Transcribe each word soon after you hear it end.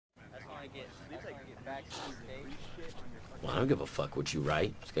Well, I don't give a fuck what you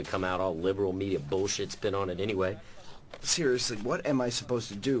write. It's gonna come out all liberal media bullshit spin on it anyway. Seriously, what am I supposed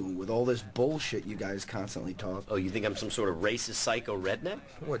to do with all this bullshit you guys constantly talk? Oh, you think I'm some sort of racist psycho redneck?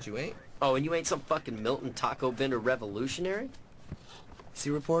 What, you ain't? Oh, and you ain't some fucking Milton taco vendor revolutionary? See,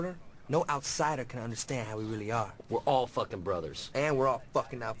 reporter? No outsider can understand how we really are. We're all fucking brothers. And we're all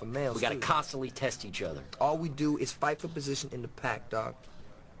fucking alpha males, We gotta too. constantly test each other. All we do is fight for position in the pack, dog.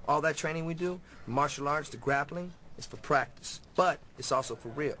 All that training we do, from martial arts to grappling, is for practice. But it's also for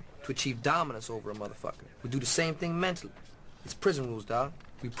real, to achieve dominance over a motherfucker. We do the same thing mentally. It's prison rules, dog.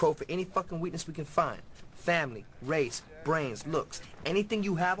 We pro for any fucking weakness we can find. Family, race, brains, looks. Anything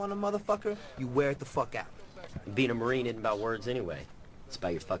you have on a motherfucker, you wear it the fuck out. Being a Marine isn't about words anyway. It's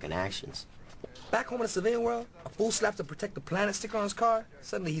about your fucking actions. Back home in the civilian world, a fool slaps a protect the planet sticker on his car,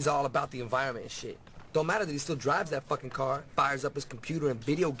 suddenly he's all about the environment and shit. Don't matter that he still drives that fucking car, fires up his computer and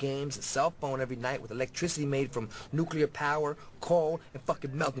video games and cell phone every night with electricity made from nuclear power, coal, and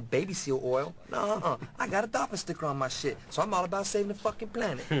fucking melted baby seal oil. No, I got a dolphin sticker on my shit, so I'm all about saving the fucking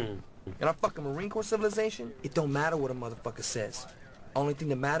planet. In our fucking Marine Corps civilization, it don't matter what a motherfucker says. Only thing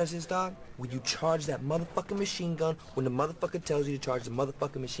that matters is, dog, when you charge that motherfucking machine gun when the motherfucker tells you to charge the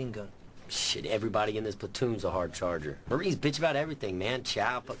motherfucking machine gun. Shit, everybody in this platoon's a hard charger. Marines bitch about everything, man.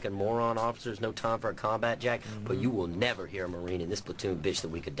 Chow, fucking moron officers, no time for a combat jack. But you will never hear a Marine in this platoon bitch that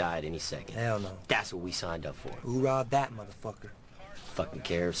we could die at any second. Hell no. That's what we signed up for. Hoorah that motherfucker. Fucking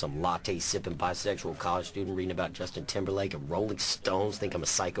care if some latte-sipping bisexual college student reading about Justin Timberlake and Rolling Stones think I'm a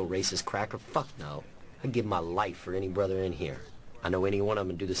psycho racist cracker. Fuck no. I'd give my life for any brother in here. I know any one of them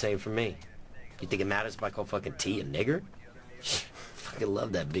would do the same for me. You think it matters if I call fucking T a nigger? Fucking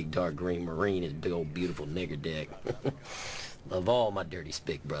love that big dark green Marine and big old beautiful nigger dick. Love all my dirty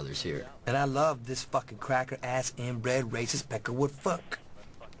spick brothers here. And I love this fucking cracker ass inbred racist Peckerwood fuck.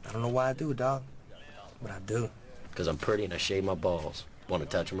 I don't know why I do, dog, but I do. Because I'm pretty and I shave my balls. Want to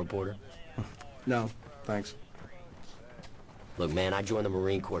touch 'em, reporter? No, thanks. Look, man, I joined the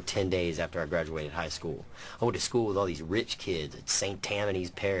Marine Corps 10 days after I graduated high school. I went to school with all these rich kids at St.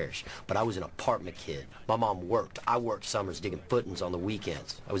 Tammany's Parish, but I was an apartment kid. My mom worked. I worked summers digging footings on the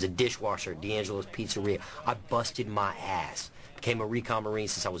weekends. I was a dishwasher at D'Angelo's Pizzeria. I busted my ass. Became a recon Marine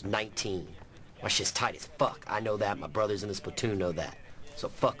since I was 19. My shit's tight as fuck. I know that. My brothers in this platoon know that. So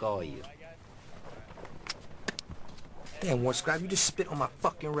fuck all you. Damn, War Scribe, you just spit on my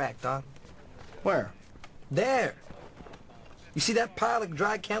fucking rack, dog. Where? There. You see that pile of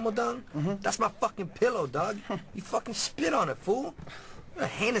dry camel dung? That's my fucking pillow, dog. You fucking spit on it, fool. You're a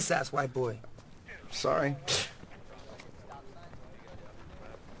heinous-ass white boy. Sorry.